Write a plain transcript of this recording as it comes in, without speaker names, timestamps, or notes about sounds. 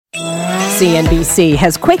CNBC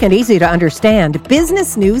has quick and easy to understand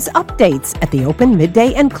business news updates at the open,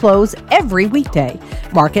 midday, and close every weekday.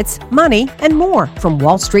 Markets, money, and more from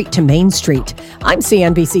Wall Street to Main Street. I'm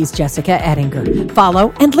CNBC's Jessica Ettinger.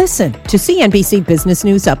 Follow and listen to CNBC Business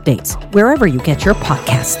News Updates wherever you get your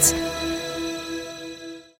podcasts.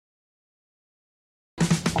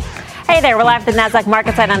 Hey there, we're live at the NASDAQ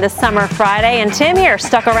market site on this summer Friday, and Tim here,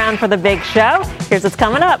 stuck around for the big show. Here's what's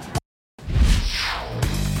coming up.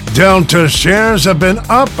 Delta shares have been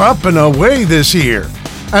up and away this year.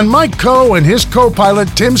 And Mike Khouw and his co-pilot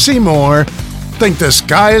Tim Seymour think the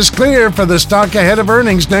sky is clear for the stock ahead of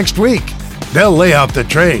earnings next week. They'll lay out the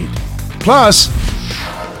trade. Plus,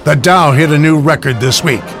 the Dow hit a new record this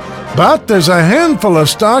week. But there's a handful of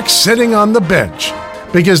stocks sitting on the bench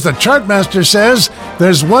because the Chartmaster says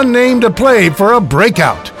there's one name to play for a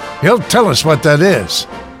breakout. He'll tell us what that is.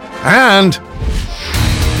 And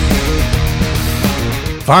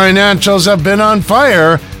financials have been on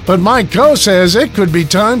fire, but Mike Khouw says it could be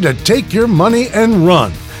time to take your money and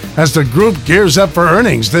run as the group gears up for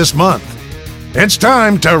earnings this month. It's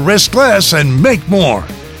time to risk less and make more.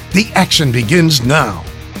 The action begins now.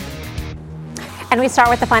 And we start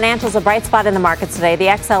with the financials, a bright spot in the markets today. The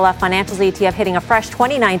XLF Financials ETF hitting a fresh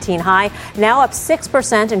 2019 high, now up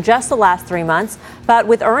 6% in just the last 3 months. But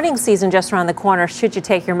with earnings season just around the corner, should you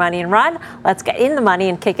take your money and run? Let's get in the money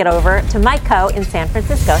and kick it over to Mike Khouw in San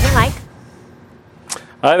Francisco. Hey, Mike.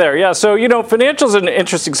 Hi there. Yeah, so, financials is an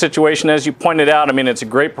interesting situation. As you pointed out, I mean, it's a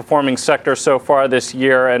great performing sector so far this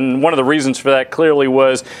year. And one of the reasons for that clearly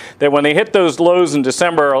was that when they hit those lows in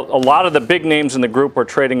December, a lot of the big names in the group were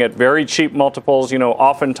trading at very cheap multiples.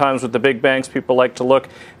 Oftentimes with the big banks, people like to look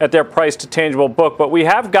at their price to tangible book. But we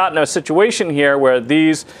have gotten a situation here where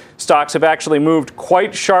these stocks have actually moved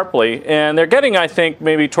quite sharply. And they're getting, I think,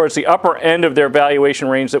 maybe towards the upper end of their valuation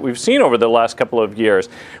range that we've seen over the last couple of years.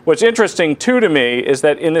 What's interesting, too, to me is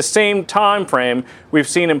that in the same time frame, we've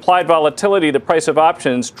seen implied volatility, the price of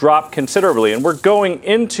options, drop considerably. And we're going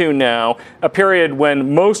into now a period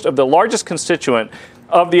when most of the largest constituent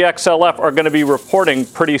of the XLF are going to be reporting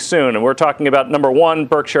pretty soon. And we're talking about, number one,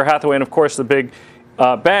 Berkshire Hathaway, and of course the big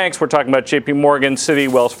banks. We're talking about JP Morgan, Citi,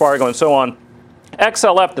 Wells Fargo, and so on.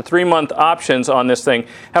 XLF, the 3-month options on this thing,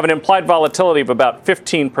 have an implied volatility of about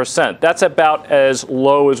 15%. That's about as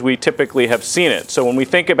low as we typically have seen it. So when we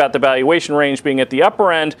think about the valuation range being at the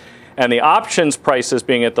upper end and the options prices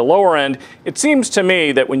being at the lower end, it seems to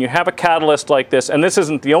me that when you have a catalyst like this, and this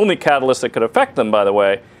isn't the only catalyst that could affect them, by the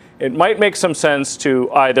way, it might make some sense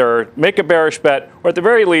to either make a bearish bet or at the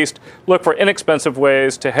very least look for inexpensive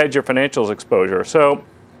ways to hedge your financials exposure. So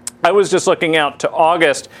I was just looking out to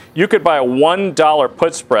August. You could buy a $1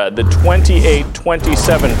 put spread, the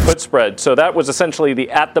 28.27 put spread. So that was essentially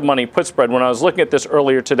the at-the-money put spread. When I was looking at this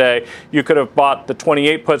earlier today, you could have bought the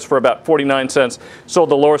 28 puts for about 49 cents, sold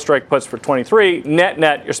the lower strike puts for 23.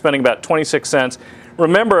 Net, you're spending about 26 cents.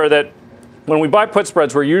 Remember that when we buy put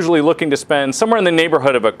spreads, we're usually looking to spend somewhere in the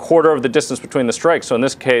neighborhood of a quarter of the distance between the strikes. So in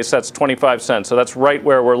this case, that's 25 cents. So that's right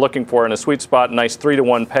where we're looking for in a sweet spot, nice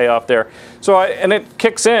 3-to-1 payoff there. And it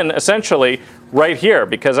kicks in essentially right here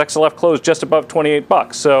because XLF closed just above 28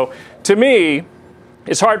 bucks. So to me,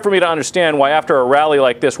 it's hard for me to understand why after a rally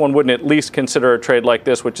like this, one wouldn't at least consider a trade like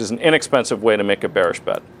this, which is an inexpensive way to make a bearish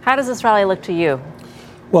bet. How does this rally look to you?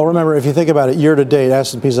 Well, remember, if you think about it, year to date,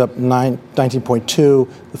 S&P's up 19.2,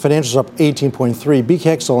 the financials up 18.3,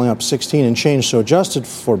 BKX only up 16 and change. So adjusted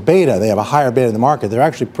for beta, they have a higher beta in the market. They're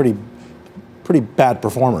actually pretty bad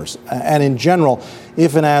performers. And in general,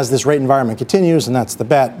 if and as this rate environment continues, and that's the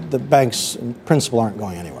bet, the banks in principle aren't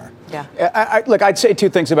going anywhere. Yeah. Look, I'd say two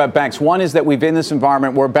things about banks. One is that we've been in this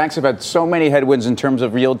environment where banks have had so many headwinds in terms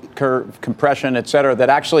of yield curve compression, et cetera, that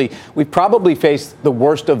actually we've probably faced the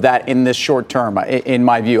worst of that in this short term, in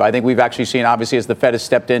my view. I think we've actually seen, obviously, as the Fed has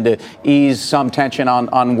stepped in to ease some tension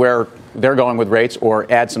on where they're going with rates or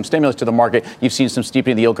add some stimulus to the market, you've seen some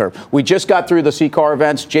steepening of the yield curve. We just got through the CCAR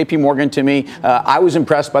events. JP Morgan, to me, I was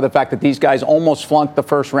impressed by the fact that these guys almost flunked the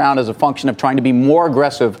first round as a function of trying to be more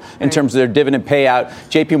aggressive in terms of their dividend payout.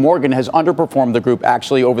 JP Morgan has underperformed the group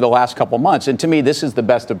actually over the last couple months. And to me, this is the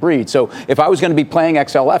best of breed. So if I was going to be playing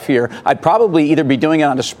XLF here, I'd probably either be doing it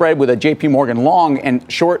on a spread with a JP Morgan long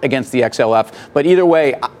and short against the XLF. But either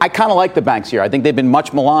way, I kind of like the banks here. I think they've been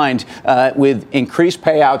much maligned with increased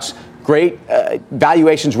payouts, great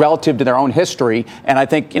valuations relative to their own history, and I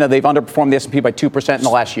think they've underperformed the S&P by 2% in the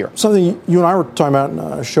last year. Something you and I were talking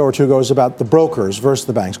about a show or two ago is about the brokers versus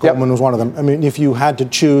the banks. Goldman was one of them. I mean, if you had to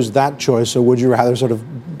choose that choice, so would you rather sort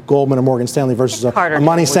of Goldman or Morgan Stanley versus a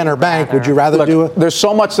money center bank. Would you rather do it? There's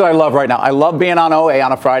so much that I love right now. I love being on OA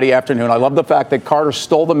on a Friday afternoon. I love the fact that Carter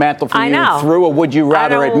stole the mantle from you and threw a would you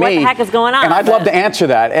rather at me. What the heck is going on? And I'd love to answer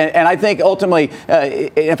that. And I think ultimately,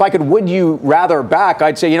 if I could would you rather back,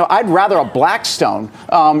 I'd say, I'd rather a Blackstone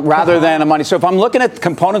rather than a money. So if I'm looking at the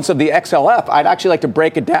components of the XLF, I'd actually like to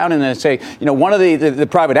break it down and then say, one of the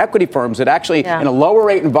private equity firms that actually in a lower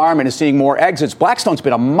rate environment is seeing more exits. Blackstone's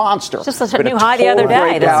been a monster. It's just such a new high the other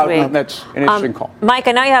day this week. That's an interesting call. Mike,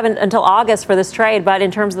 I know you have until August for this trade, but in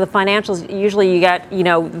terms of the financials, usually you get,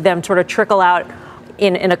 them sort of trickle out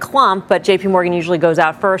in a clump, but JP Morgan usually goes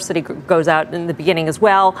out first. Citi goes out in the beginning as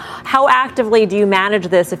well. How actively do you manage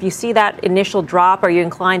this? If you see that initial drop, are you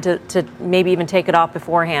inclined to maybe even take it off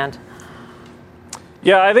beforehand?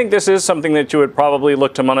 Yeah, I think this is something that you would probably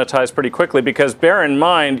look to monetize pretty quickly because bear in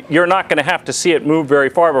mind, you're not going to have to see it move very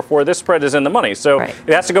far before this spread is in the money. So It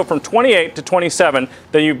has to go from 28 to 27,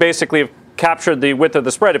 then you basically have captured the width of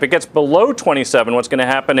the spread. If it gets below 27, what's going to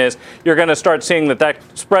happen is you're going to start seeing that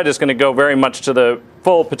spread is going to go very much to the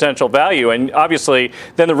full potential value. And obviously,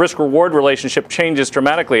 then the risk-reward relationship changes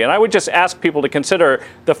dramatically. And I would just ask people to consider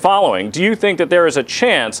the following. Do you think that there is a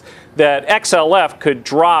chance that XLF could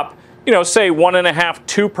drop say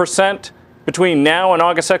 1.5%, 2% between now and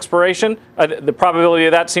August expiration? The probability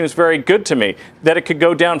of that seems very good to me. That it could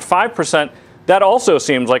go down 5%, that also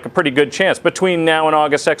seems like a pretty good chance between now and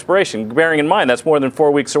August expiration, bearing in mind that's more than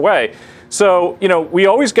 4 weeks away. So, we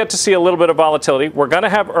always get to see a little bit of volatility. We're going to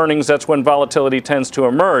have earnings. That's when volatility tends to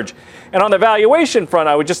emerge. And on the valuation front,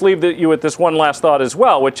 I would just leave you with this one last thought as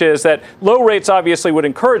well, which is that low rates obviously would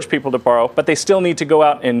encourage people to borrow, but they still need to go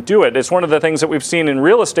out and do it. It's one of the things that we've seen in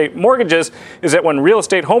real estate mortgages is that when real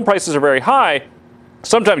estate home prices are very high,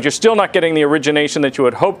 sometimes you're still not getting the origination that you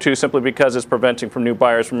would hope to simply because it's preventing from new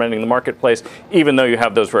buyers from entering the marketplace, even though you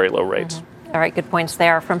have those very low rates. Mm-hmm. All right, good points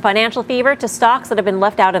there. From financial fever to stocks that have been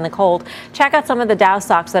left out in the cold, check out some of the Dow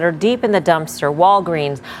stocks that are deep in the dumpster.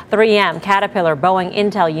 Walgreens, 3M, Caterpillar, Boeing,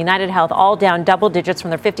 Intel, United Health, all down double digits from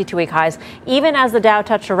their 52-week highs, even as the Dow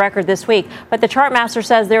touched a record this week. But the chart master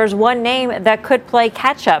says there is one name that could play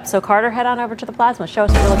catch-up. So, Carter, head on over to the plasma. Show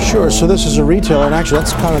us what we're looking for. Sure. So this is a retailer, and actually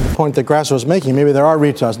that's kind of the point that Grasso was making. Maybe there are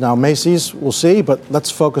retailers. Now, Macy's, we'll see, but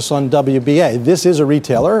let's focus on WBA. This is a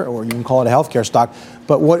retailer, or you can call it a healthcare stock,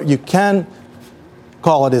 but what you can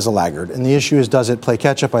call it is a laggard. And the issue is, does it play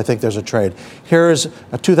catch-up? I think there's a trade. Here is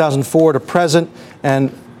a 2004 to present,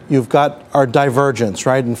 and you've got our divergence,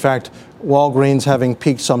 right? In fact, Walgreens having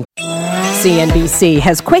peaked some. CNBC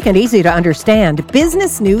has quick and easy to understand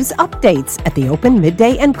business news updates at the open,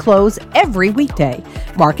 midday, and close every weekday.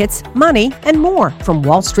 Markets, money, and more from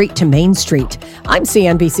Wall Street to Main Street. I'm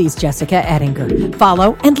CNBC's Jessica Ettinger.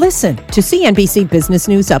 Follow and listen to CNBC Business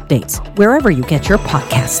News Updates wherever you get your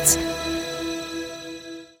podcasts.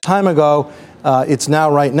 Time ago, it's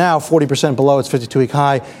right now 40% below its 52-week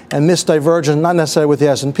high, and this divergence, not necessarily with the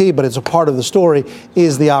S&P, but it's a part of the story,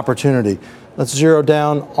 is the opportunity. Let's zero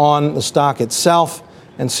down on the stock itself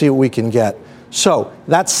and see what we can get. So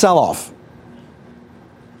that sell-off,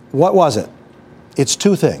 what was it? It's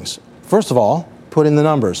two things. First of all, put in the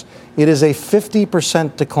numbers. It is a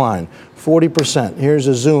 50% decline, 40%. Here's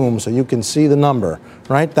a zoom so you can see the number,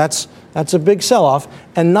 right? That's a big sell-off.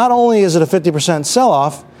 And not only is it a 50%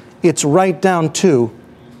 sell-off, it's right down to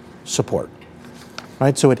support,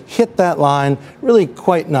 right? So it hit that line, really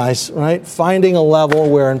quite nice, right? Finding a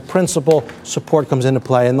level where, in principle, support comes into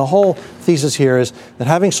play. And the whole thesis here is that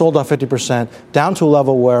having sold off 50% down to a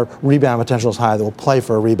level where rebound potential is high, that will play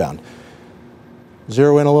for a rebound.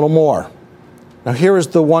 Zero in a little more. Now, here is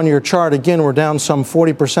the one-year chart. Again, we're down some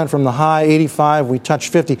 40% from the high, 85. We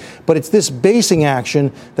touched 50. But it's this basing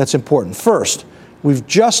action that's important. First, we've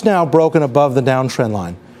just now broken above the downtrend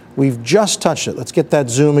line. We've just touched it. Let's get that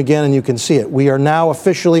zoom again, and you can see it. We are now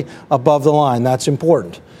officially above the line. That's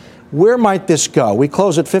important. Where might this go? We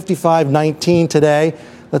close at 55.19 today.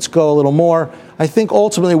 Let's go a little more. I think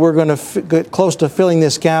ultimately we're going to get close to filling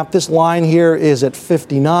this gap. This line here is at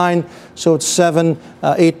 59, so it's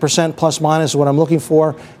 8% plus minus is what I'm looking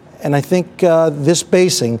for. And I think this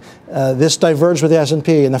basing, this diverged with the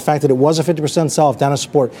S&P, and the fact that it was a 50% sell-off down to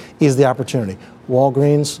support is the opportunity.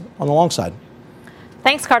 Walgreens on the long side.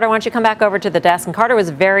 Thanks, Carter. Why don't you come back over to the desk? And Carter was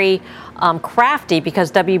very crafty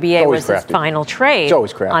because WBA was his final trade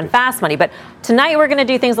on Fast Money. But tonight we're going to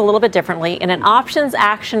do things a little bit differently. In an options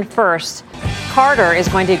action first, Carter is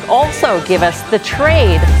going to also give us the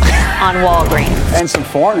trade on Walgreens. And some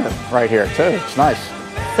foreigner right here, too. It's nice.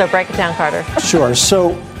 So break it down, Carter. Sure.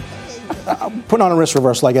 So putting on a risk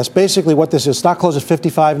reversal, I guess. Basically what this is, stock closes at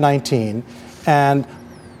 55.19. And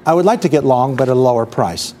I would like to get long, but at a lower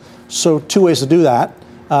price. So two ways to do that.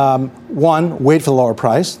 One, wait for the lower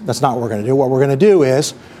price. That's not what we're going to do. What we're going to do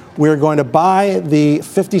is we're going to buy the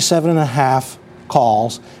 57.5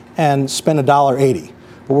 calls and spend $1.80.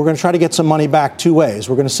 But we're going to try to get some money back two ways.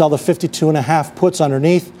 We're going to sell the 52.5 puts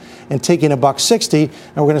underneath and take in $1.60,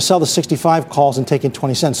 and we're going to sell the 65 calls and take in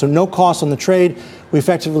 20 cents. So no cost on the trade. We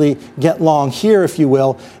effectively get long here, if you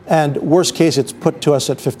will, and worst case, it's put to us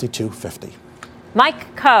at 52.50.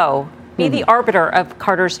 Mike Khouw, be the arbiter of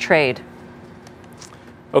Carter's trade.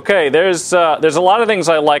 Okay, there's a lot of things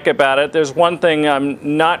I like about it. There's one thing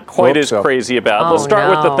I'm not quite as crazy about. Let's start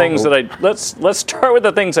with the things that let's start with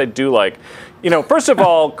the things I do like. First of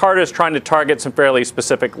all, Carter's trying to target some fairly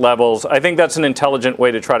specific levels. I think that's an intelligent way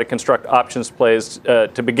to try to construct options plays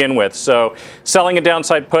to begin with. So selling a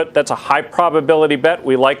downside put, that's a high probability bet.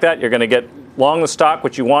 We like that. You're going to get long the stock,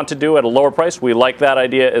 which you want to do at a lower price. We like that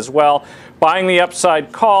idea as well. Buying the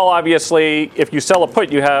upside call, obviously, if you sell a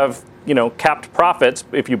put, you have capped profits.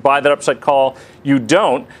 If you buy that upside call, you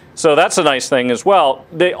don't. So that's a nice thing as well.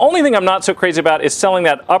 The only thing I'm not so crazy about is selling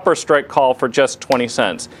that upper strike call for just 20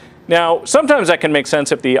 cents. Now, sometimes that can make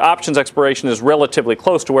sense if the options expiration is relatively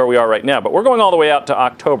close to where we are right now, but we're going all the way out to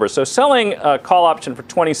October. So selling a call option for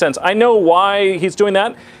 20 cents, I know why he's doing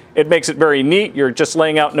that. It makes it very neat. You're just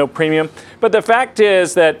laying out no premium. But the fact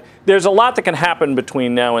is that there's a lot that can happen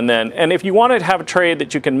between now and then. And if you want to have a trade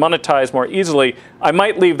that you can monetize more easily, I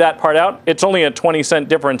might leave that part out. It's only a 20-cent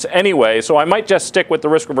difference anyway, so I might just stick with the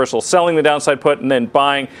risk reversal, selling the downside put and then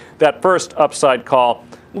buying that first upside call.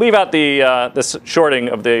 Leave out the shorting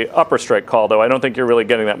of the upper strike call, though. I don't think you're really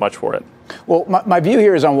getting that much for it. Well, my view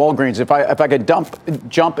here is on Walgreens. If I could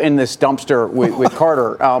jump in this dumpster with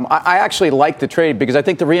Carter, I actually like the trade because I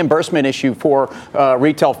think the reimbursement issue for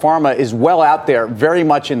retail pharma is well out there, very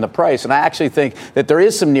much in the price. And I actually think that there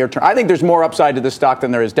is some near term. I think there's more upside to the stock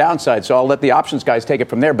than there is downside. So I'll let the options guys take it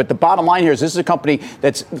from there. But the bottom line here is this is a company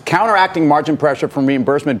that's counteracting margin pressure from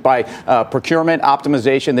reimbursement by procurement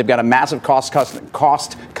optimization. They've got a massive cost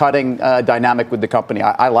cutting dynamic with the company.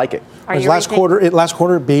 I like it. Last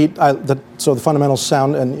quarter beat. So the fundamentals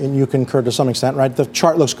sound, and you concur to some extent, right? The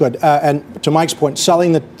chart looks good. And to Mike's point,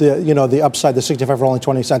 selling the upside, the 65 for only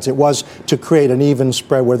 20 cents, it was to create an even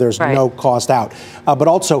spread where there's no cost out. But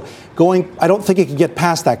also I don't think it can get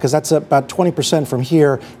past that because that's about 20% from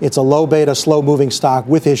here. It's a low beta, slow moving stock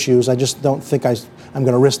with issues. I just don't think I'm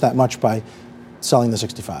going to risk that much by selling the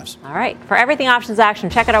 65s. All right. For everything Options Action,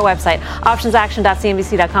 check out our website,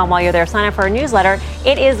 optionsaction.cnbc.com. While you're there, sign up for our newsletter.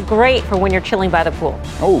 It is great for when you're chilling by the pool,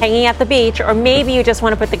 hanging at the beach, or maybe you just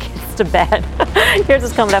want to put the kids to bed. Here's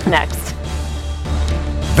what's coming up next.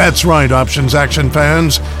 That's right, Options Action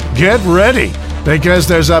fans. Get ready, because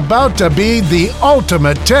there's about to be the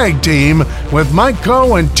ultimate tag team with Mike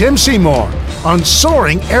Khouw and Tim Seymour on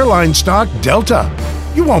soaring airline stock Delta.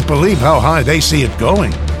 You won't believe how high they see it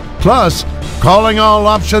going. Plus, calling all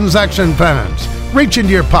Options Action fans. Reach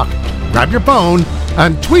into your pocket, grab your phone,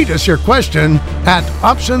 and tweet us your question at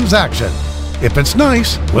Options Action. If it's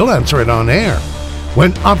nice, we'll answer it on air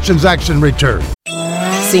when Options Action returns.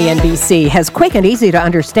 CNBC has quick and easy to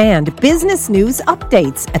understand business news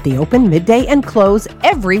updates at the open, midday, and close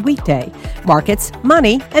every weekday. Markets,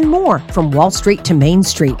 money, and more from Wall Street to Main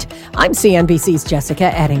Street. I'm CNBC's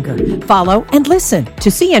Jessica Ettinger. Follow and listen to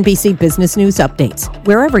CNBC Business News Updates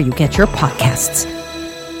wherever you get your podcasts.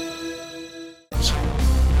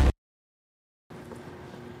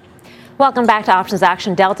 Welcome back to Options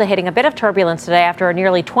Action. Delta hitting a bit of turbulence today after a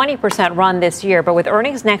nearly 20% run this year. But with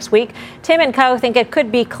earnings next week, Tim and Khouw think it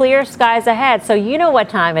could be clear skies ahead. So you know what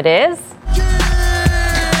time it is.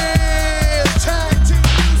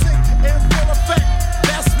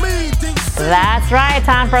 That's right.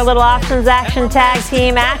 Time for a little Options Action tag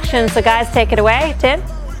team action. So guys, take it away. Tim?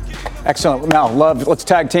 Excellent. Now, let's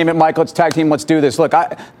tag team it, Mike. Let's tag team. Let's do this. Look,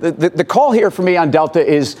 the call here for me on Delta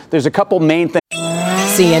is there's a couple main things.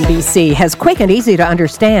 CNBC has quick and easy to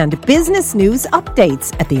understand business news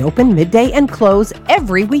updates at the open, midday, and close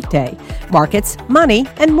every weekday. Markets, money,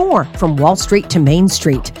 and more from Wall Street to Main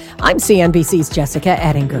Street. I'm CNBC's Jessica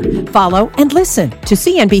Ettinger. Follow and listen to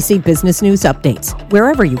CNBC Business News Updates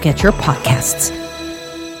wherever you get your podcasts.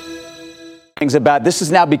 About this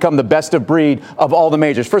has now become the best of breed of all the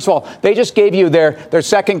majors. First of all, they just gave you their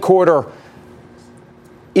second quarter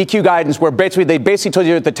EQ guidance, where they told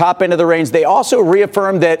you at the top end of the range. They also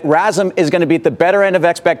reaffirmed that RASM is going to be at the better end of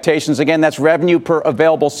expectations. Again, that's revenue per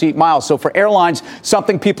available seat miles. So for airlines,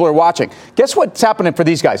 something people are watching. Guess what's happening for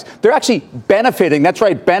these guys? They're actually benefiting. That's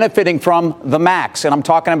right, benefiting from the MAX. And I'm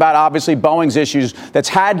talking about, obviously, Boeing's issues that's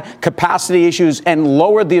had capacity issues and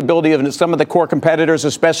lowered the ability of some of the core competitors,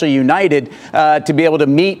 especially United, to be able to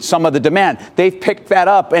meet some of the demand. They've picked that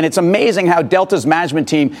up. And it's amazing how Delta's management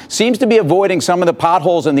team seems to be avoiding some of the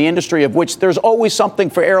potholes in the industry, of which there's always something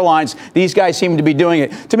for airlines. These guys seem to be doing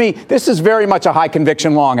it. To me, this is very much a high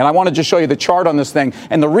conviction long, and I want to just show you the chart on this thing.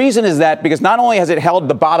 And the reason is that because not only has it held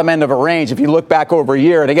the bottom end of a range, if you look back over a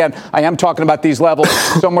year, and again, I am talking about these levels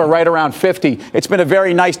somewhere right around 50. It's been a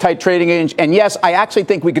very nice tight trading range. And yes, I actually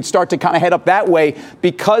think we could start to kind of head up that way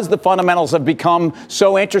because the fundamentals have become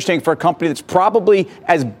so interesting for a company that's probably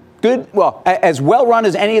as well run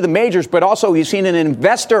as any of the majors, but also you've seen an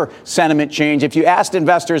investor sentiment change. If you asked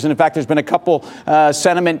investors, and in fact, there's been a couple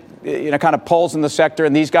sentiment, kind of polls in the sector,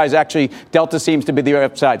 and these guys actually, Delta seems to be the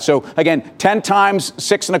upside. So again, 10 times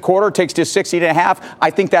 6.25 takes to 60.5.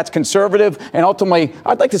 I think that's conservative, and ultimately,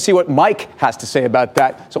 I'd like to see what Mike has to say about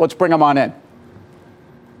that. So let's bring him on in.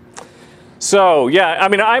 So, yeah, I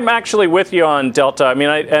mean, I'm actually with you on Delta. I mean,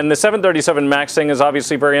 and the 737 MAX thing is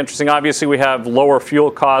obviously very interesting. Obviously, we have lower fuel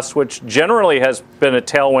costs, which generally has been a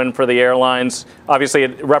tailwind for the airlines. Obviously,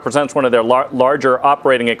 it represents one of their larger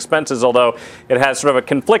operating expenses, although it has sort of a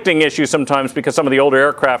conflicting issue sometimes because some of the older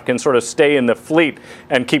aircraft can sort of stay in the fleet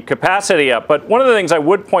and keep capacity up. But one of the things I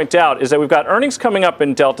would point out is that we've got earnings coming up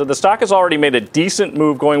in Delta. The stock has already made a decent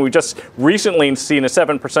move going. We've just recently seen a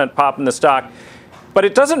 7% pop in the stock. But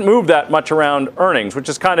it doesn't move that much around earnings, which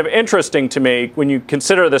is kind of interesting to me. When you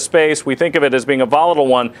consider the space, we think of it as being a volatile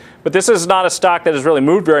one. But this is not a stock that has really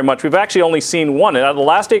moved very much. We've actually only seen one. And out of the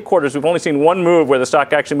last 8 quarters, we've only seen one move where the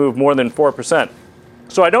stock actually moved more than 4%.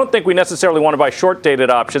 So I don't think we necessarily want to buy short-dated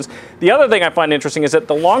options. The other thing I find interesting is that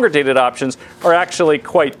the longer-dated options are actually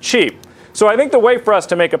quite cheap. So I think the way for us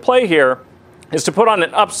to make a play here is to put on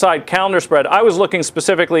an upside calendar spread. I was looking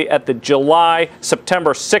specifically at the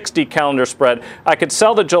July-September 60 calendar spread. I could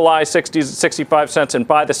sell the July 60s at 65 cents and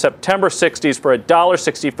buy the September 60s for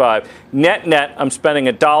 $1.65. Net, I'm spending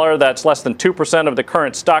 $1. That's less than 2% of the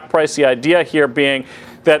current stock price. The idea here being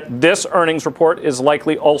that this earnings report is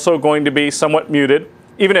likely also going to be somewhat muted.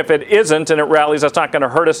 Even if it isn't and it rallies, that's not going to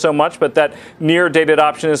hurt us so much, but that near-dated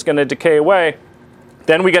option is going to decay away.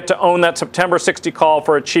 Then we get to own that September 60 call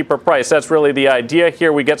for a cheaper price. That's really the idea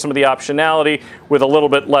here. We get some of the optionality with a little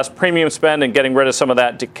bit less premium spend and getting rid of some of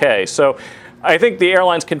that decay. So I think the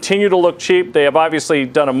airlines continue to look cheap. They have obviously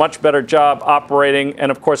done a much better job operating.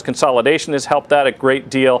 And, of course, consolidation has helped that a great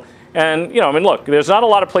deal. And, look, there's not a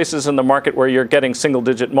lot of places in the market where you're getting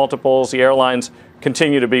single-digit multiples. The airlines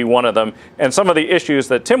continue to be one of them. And some of the issues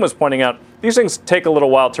that Tim was pointing out, these things take a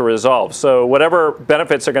little while to resolve. So whatever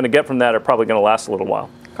benefits they're going to get from that are probably going to last a little while.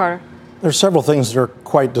 Carter? There's several things that are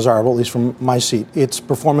quite desirable, at least from my seat. Its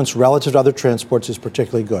performance relative to other transports is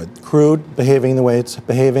particularly good. Crude behaving the way it's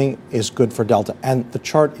behaving is good for Delta. And the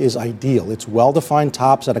chart is ideal. It's well-defined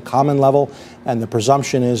tops at a common level, and the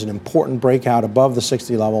presumption is an important breakout above the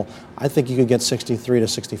 60 level. I think you could get 63 to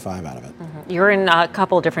 65 out of it. Mm-hmm. You're in a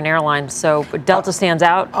couple of different airlines, so Delta stands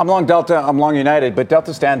out. I'm long Delta, I'm long United, but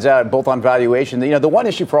Delta stands out both on valuation. The one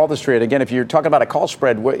issue for all this trade, again, if you're talking about a call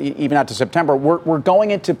spread, even out to September, we're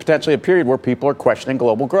going into potentially a period where people are questioning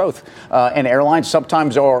global growth. And airlines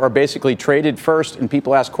sometimes are basically traded first and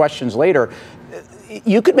people ask questions later.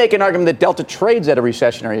 You could make an argument that Delta trades at a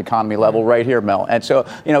recessionary economy level right here, Mel. And so,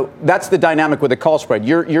 that's the dynamic with the call spread.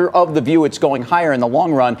 You're of the view it's going higher in the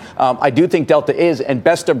long run. I do think Delta is, and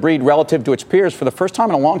best of breed relative to its peers for the first time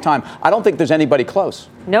in a long time. I don't think there's anybody close.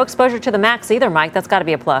 No exposure to the MAX either, Mike. That's got to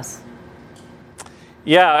be a plus.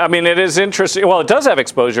 Yeah, it is interesting. Well, it does have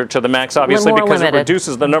exposure to the MAX, obviously, because limited. It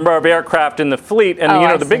reduces the number of aircraft in the fleet.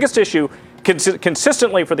 And, the biggest issue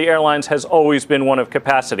consistently for the airlines has always been one of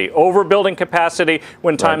capacity. Overbuilding capacity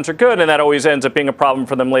when times are good, and that always ends up being a problem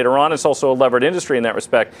for them later on. It's also a levered industry in that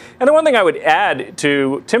respect. And the one thing I would add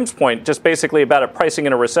to Tim's point, just basically about a pricing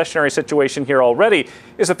in a recessionary situation here already,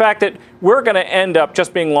 is the fact that we're going to end up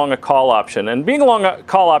just being long a call option. And being a long a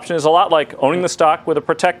call option is a lot like owning the stock with a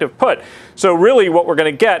protective put. So really what we're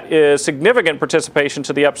going to get is significant participation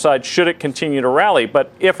to the upside should it continue to rally.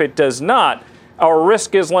 But if it does not, our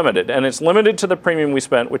risk is limited, and it's limited to the premium we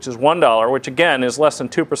spent, which is $1, which, again, is less than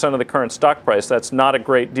 2% of the current stock price. That's not a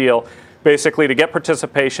great deal, basically, to get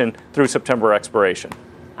participation through September expiration.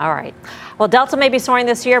 All right. Well, Delta may be soaring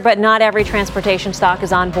this year, but not every transportation stock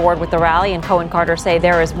is on board with the rally. And Cohen Carter say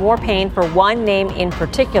there is more pain for one name in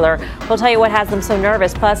particular. We'll tell you what has them so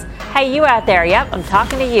nervous. Plus, hey, you out there. Yep, I'm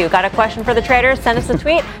talking to you. Got a question for the traders? Send us a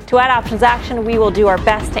tweet to @OptionsAction. We will do our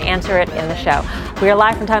best to answer it in the show. We are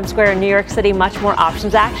live from Times Square in New York City. Much more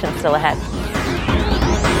Options Action still ahead.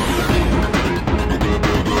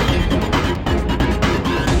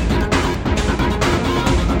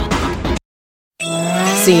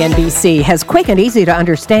 CNBC has quick and easy to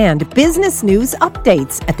understand business news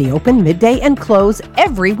updates at the open, midday, and close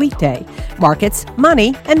every weekday. Markets,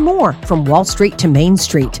 money, and more from Wall Street to Main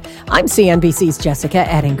Street. I'm CNBC's Jessica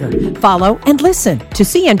Ettinger. Follow and listen to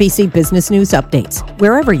CNBC Business News Updates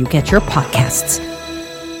wherever you get your podcasts.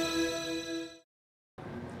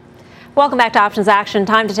 Welcome back to Options Action.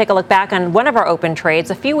 Time to take a look back on one of our open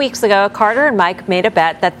trades. A few weeks ago, Carter and Mike made a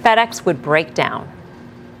bet that FedEx would break down.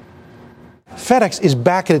 FedEx is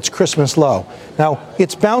back at its Christmas low. Now,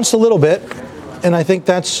 it's bounced a little bit, and I think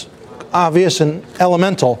that's obvious and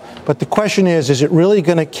elemental. But the question is it really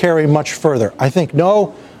going to carry much further? I think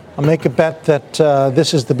no. I'll make a bet that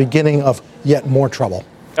this is the beginning of yet more trouble.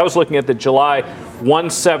 I was looking at the July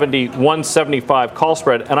 170, 175 call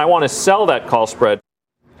spread, and I want to sell that call spread.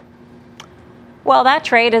 Well, that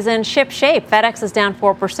trade is in ship shape. FedEx is down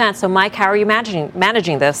 4%. So, Mike, how are you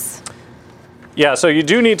managing this? Yeah, so you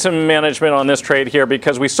do need some management on this trade here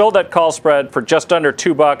because we sold that call spread for just under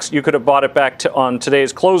 $2. You could have bought it back on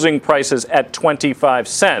today's closing prices at 25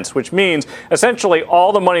 cents, which means essentially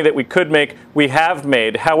all the money that we could make, we have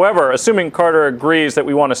made. However, assuming Carter agrees that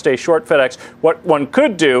we want to stay short FedEx, what one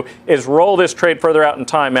could do is roll this trade further out in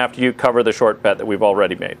time after you cover the short bet that we've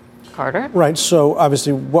already made. Carter? Right. So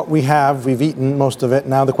obviously what we have, we've eaten most of it.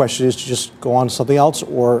 Now the question is to just go on to something else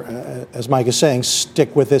or, as Mike is saying,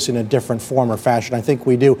 stick with this in a different form or fashion. I think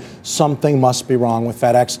we do. Something must be wrong with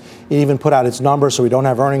FedEx. It even put out its numbers so we don't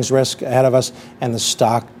have earnings risk ahead of us, and the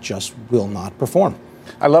stock just will not perform.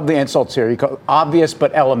 I love the insults here. You call it obvious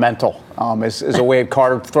but elemental is a way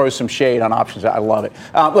Carter throws some shade on options. I love it.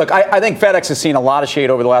 Look, I think FedEx has seen a lot of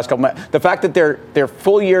shade over the last couple months. The fact that their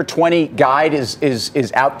full year 20 guide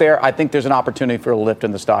is out there, I think there's an opportunity for a lift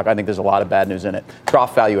in the stock. I think there's a lot of bad news in it.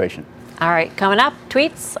 Trough valuation. All right, coming up,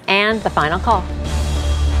 tweets and the final call.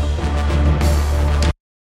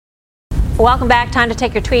 Welcome back. Time to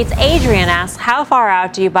take your tweets. Adrian asks, how far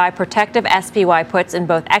out do you buy protective SPY puts in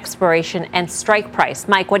both expiration and strike price?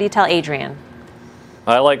 Mike, what do you tell Adrian?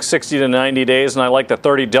 I like 60 to 90 days, and I like the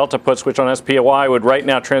 30 Delta puts, which on SPY would right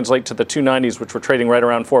now translate to the 290s, which we're trading right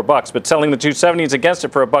around $4. But selling the 270s against it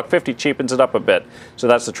for $1.50 cheapens it up a bit. So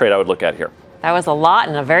that's the trade I would look at here. That was a lot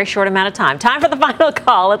in a very short amount of time. Time for the final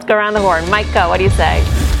call. Let's go around the horn. Mike Coe, what do you say?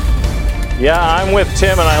 Yeah, I'm with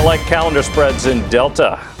Tim, and I like calendar spreads in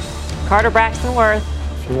Delta. Carter Braxton Worth.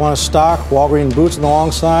 If you want a stock, Walgreens Boots on the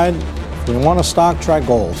long side. If you want a stock, try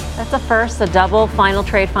gold. That's a double final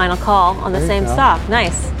trade, final call on the same stock.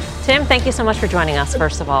 Nice. Tim, thank you so much for joining us,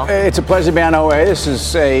 first of all. It's a pleasure to be on OA. This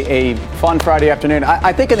is a fun Friday afternoon.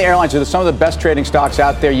 I think in the airlines, there's some of the best trading stocks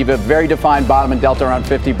out there. You have a very defined bottom in Delta around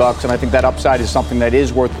 $50, and I think that upside is something that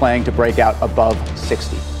is worth playing to break out above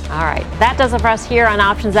 60. All right. That does it for us here on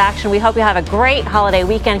Options Action. We hope you have a great holiday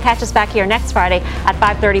weekend. Catch us back here next Friday at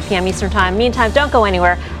 5:30 p.m. Eastern Time. Meantime, don't go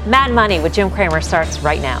anywhere. Mad Money with Jim Cramer starts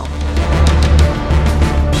right now.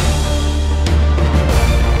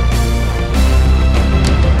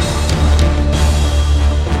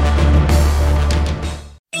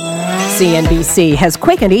 CNBC has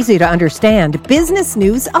quick and easy to understand business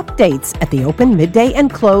news updates at the open, midday,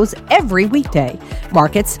 and close every weekday.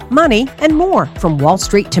 Markets, money, and more from Wall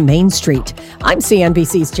Street to Main Street. I'm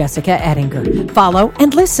CNBC's Jessica Ettinger. Follow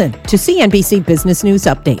and listen to CNBC Business News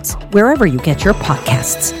Updates wherever you get your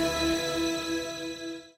podcasts.